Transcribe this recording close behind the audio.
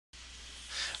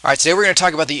Alright, today we're going to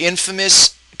talk about the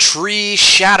infamous tree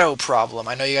shadow problem.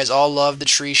 I know you guys all love the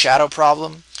tree shadow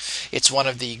problem. It's one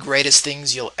of the greatest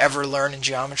things you'll ever learn in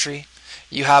geometry.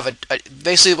 You have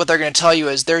basically what they're going to tell you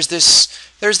is there's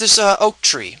this oak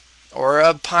tree or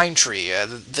a pine tree.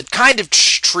 The kind of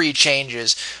tree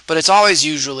changes, but it's always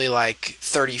usually like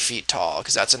 30 feet tall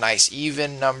because that's a nice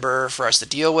even number for us to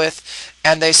deal with.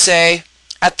 And they say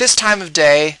at this time of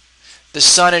day, the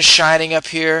sun is shining up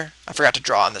here. I forgot to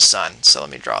draw on the sun, so let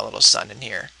me draw a little sun in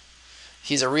here.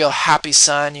 He's a real happy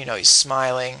sun, you know, he's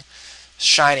smiling,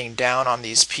 shining down on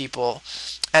these people.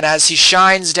 And as he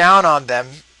shines down on them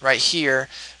right here,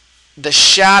 the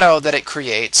shadow that it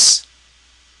creates,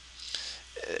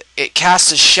 it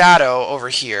casts a shadow over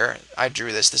here. I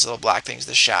drew this little black thing's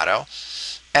the shadow.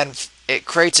 And it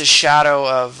creates a shadow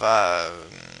of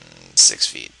 6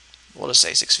 feet. We'll just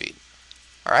say 6 feet.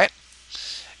 Alright?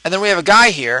 And then we have a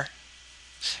guy here.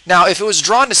 Now, if it was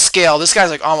drawn to scale, this guy's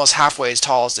like almost halfway as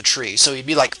tall as the tree. So he'd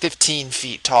be like 15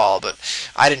 feet tall, but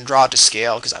I didn't draw it to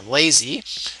scale because I'm lazy.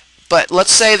 But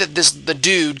let's say that the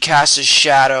dude casts a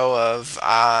shadow of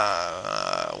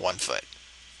 1 foot.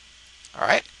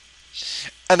 Alright?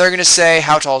 And they're going to say,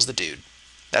 how tall is the dude?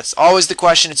 That's always the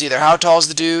question. It's either how tall is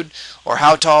the dude, or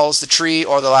how tall is the tree,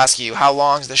 or they'll ask you, how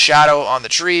long is the shadow on the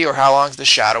tree, or how long is the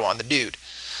shadow on the dude?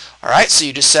 Alright, so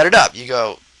you just set it up. You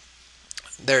go,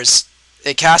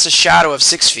 it casts a shadow of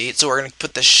 6 feet, so we're going to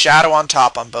put the shadow on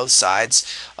top on both sides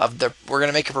of we're going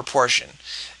to make a proportion.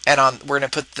 And we're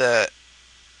going to put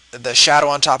the shadow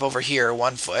on top over here,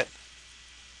 1 foot.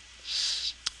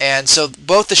 And so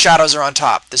both the shadows are on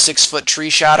top, the 6-foot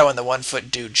tree shadow and the 1-foot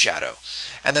dude shadow.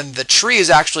 And then the tree is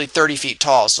actually 30 feet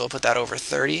tall, so we'll put that over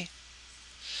 30.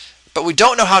 But we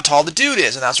don't know how tall the dude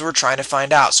is, and that's what we're trying to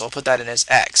find out, so we'll put that in as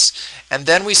x. And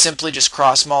then we simply just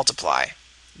cross multiply.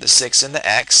 The 6 and the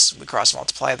x, we cross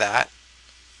multiply that.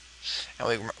 And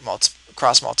we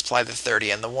cross multiply the 30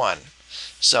 and the 1.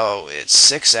 So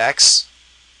it's 6x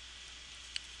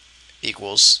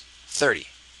equals 30.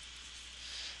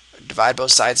 Divide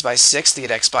both sides by 6 to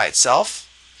get x by itself.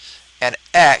 And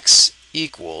x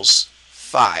equals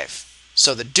 5.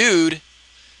 So the dude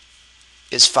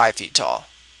is 5 feet tall.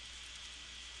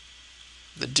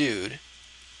 The dude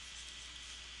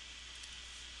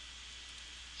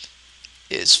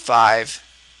is 5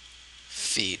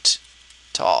 feet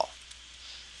tall.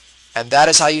 And that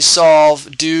is how you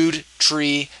solve dude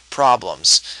tree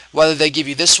problems. Whether they give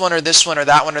you this one or this one or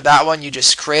that one or that one, you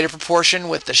just create a proportion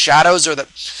with the shadows or the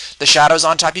shadows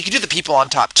on top. You can do the people on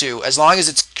top too, as long as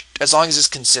it's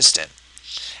consistent.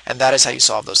 And that is how you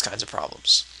solve those kinds of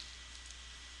problems.